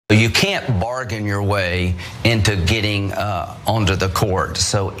You can't bargain your way into getting onto the court.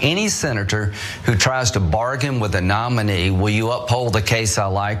 So any senator who tries to bargain with a nominee, will you uphold the case I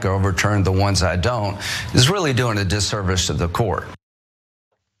like or overturn the ones I don't, is really doing a disservice to the court.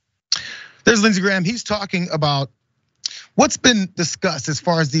 There's Lindsey Graham. He's talking about what's been discussed as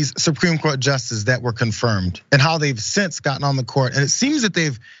far as these Supreme Court justices that were confirmed and how they've since gotten on the court. And it seems that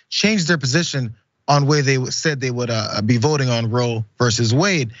they've changed their position on where they said they would be voting on Roe versus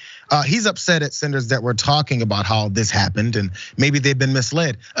Wade. He's upset at senators that were talking about how this happened and maybe they've been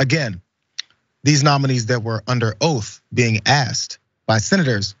misled. Again, these nominees that were under oath being asked by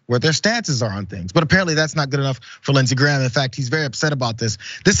senators where their stances are on things. But apparently that's not good enough for Lindsey Graham. In fact, he's very upset about this.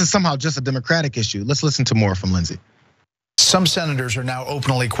 This is somehow just a Democratic issue. Let's listen to more from Lindsey. Some senators are now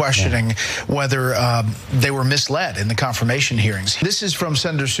openly questioning whether they were misled in the confirmation hearings. This is from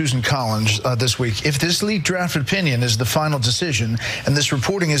Senator Susan Collins this week. If this leaked draft opinion is the final decision and this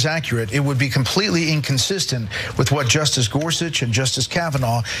reporting is accurate, it would be completely inconsistent with what Justice Gorsuch and Justice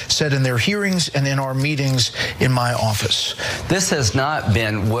Kavanaugh said in their hearings and in our meetings in my office. This has not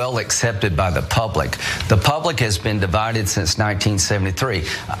been well accepted by the public. The public has been divided since 1973.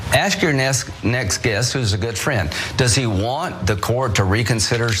 Ask your next guest, who's a good friend. Does he want the court to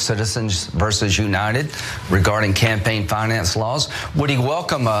reconsider Citizens versus United regarding campaign finance laws? Would he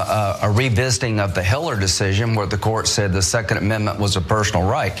welcome a revisiting of the Heller decision where the court said the Second Amendment was a personal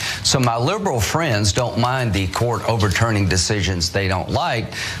right? So my liberal friends don't mind the court overturning decisions they don't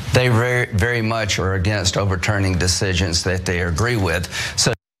like. They very much are against overturning decisions that they agree with.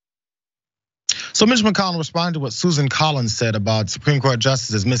 So Mitch McConnell responded to what Susan Collins said about Supreme Court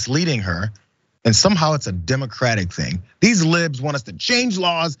justices misleading her. And somehow it's a Democratic thing. These libs want us to change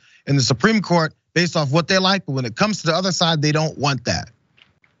laws in the Supreme Court based off what they like, but when it comes to the other side, they don't want that.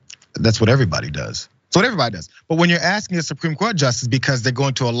 That's what everybody does. That's what everybody does. But when you're asking a Supreme Court justice because they're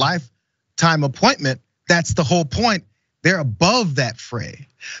going to a lifetime appointment, that's the whole point. They're above that fray.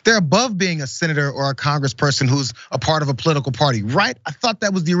 They're above being a senator or a congressperson who's a part of a political party, right? I thought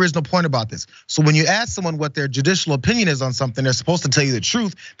that was the original point about this. So when you ask someone what their judicial opinion is on something, they're supposed to tell you the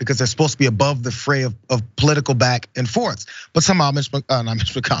truth because they're supposed to be above the fray of political back and forths. But somehow, not Mitch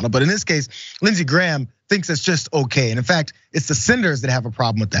McConnell, but in this case, Lindsey Graham thinks it's just okay. And in fact, it's the senators that have a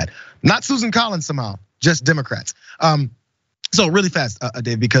problem with that. Not Susan Collins somehow, just Democrats. So really fast,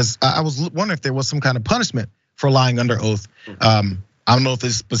 Dave, because I was wondering if there was some kind of punishment for lying under oath. I don't know if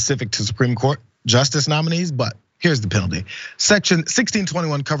it's specific to Supreme Court justice nominees, but here's the penalty. Section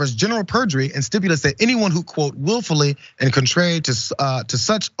 1621 covers general perjury and stipulates that anyone who, quote, willfully and contrary to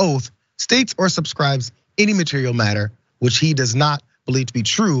such oath states or subscribes any material matter which he does not believe to be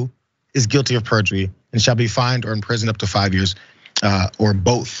true is guilty of perjury and shall be fined or imprisoned up to 5 years or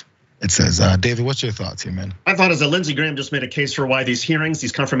both. It says, David, what's your thoughts here, man? My thought is that Lindsey Graham just made a case for why these hearings,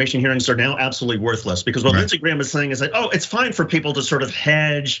 these confirmation hearings, are now absolutely worthless. Because what Lindsey Graham is saying is that, it's fine for people to sort of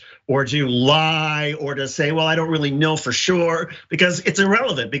hedge or to lie or to say, well, I don't really know for sure, because it's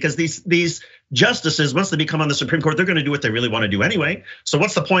irrelevant. Because these justices, once they become on the Supreme Court, they're going to do what they really want to do anyway. So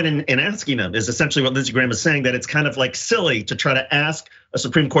what's the point in asking them? Is essentially what Lindsey Graham is saying, that it's kind of like silly to try to ask a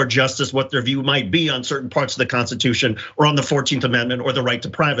Supreme Court justice what their view might be on certain parts of the Constitution or on the 14th Amendment or the right to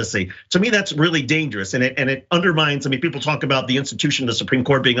privacy. To me, that's really dangerous, and it undermines. I mean, people talk about the institution of the Supreme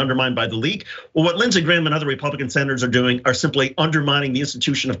Court being undermined by the leak. Well, what Lindsey Graham and other Republican senators are doing are simply undermining the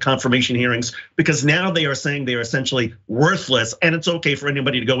institution of confirmation hearings, because now they are saying they are essentially worthless, and it's okay for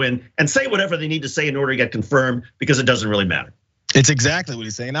anybody to go in and say whatever they need to say in order to get confirmed, because it doesn't really matter. It's exactly what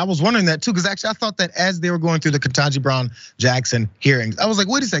he's saying. I was wondering that too, because actually I thought that as they were going through the Ketanji Brown Jackson hearings, I was like,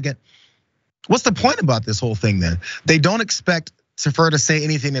 wait a second, what's the point about this whole thing then? They don't expect her to say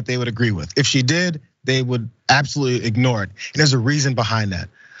anything that they would agree with. If she did, they would absolutely ignore it. And there's a reason behind that.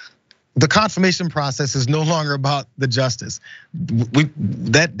 The confirmation process is no longer about the justice.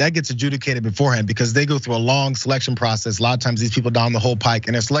 That gets adjudicated beforehand because they go through a long selection process. A lot of times these people down the whole pike,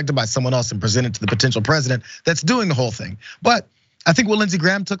 and they're selected by someone else and presented to the potential president that's doing the whole thing. But I think what Lindsey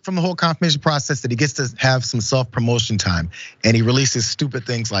Graham took from the whole confirmation process, that he gets to have some self-promotion time, and he releases stupid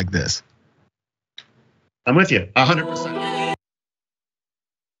things like this. I'm with you 100%.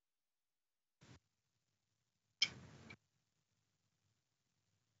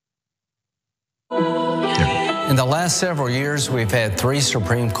 In the last several years, we've had 3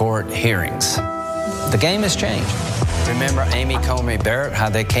 Supreme Court hearings. The game has changed. Remember Amy Coney Barrett, how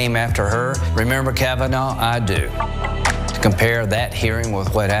they came after her? Remember Kavanaugh? I do. To compare that hearing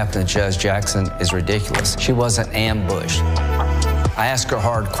with what happened to Judge Jackson is ridiculous. She wasn't ambushed. I asked her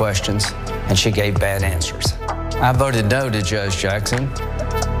hard questions, and she gave bad answers. I voted no to Judge Jackson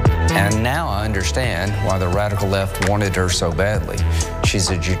And now I understand why the radical left wanted her so badly. She's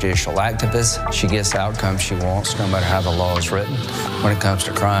a judicial activist. She gets the outcome she wants, no matter how the law is written. When it comes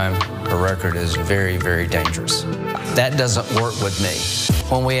to crime, her record is very, very dangerous. That doesn't work with me.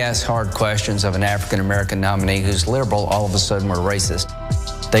 When we ask hard questions of an African-American nominee who's liberal, all of a sudden we're racist.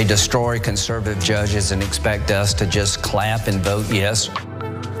 They destroy conservative judges and expect us to just clap and vote yes.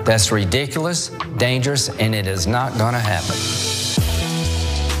 That's ridiculous, dangerous, and it is not going to happen.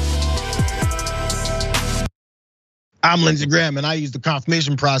 I'm Lindsey Graham, and I use the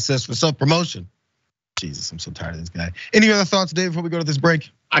confirmation process for self-promotion. Jesus, I'm so tired of this guy. Any other thoughts, Dave, before we go to this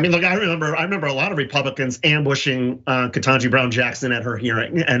break? I mean, look, I remember a lot of Republicans ambushing Ketanji Brown Jackson at her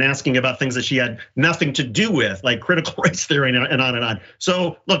hearing and asking about things that she had nothing to do with, like critical race theory and on and on.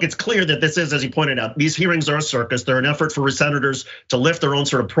 So look, it's clear that this is, as you pointed out, these hearings are a circus. They're an effort for senators to lift their own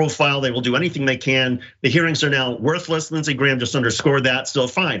sort of profile. They will do anything they can. The hearings are now worthless. Lindsey Graham just underscored that. Still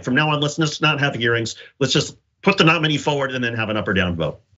fine. From now on, let's just not have hearings. Let's just put the nominee forward and then have an up or down vote.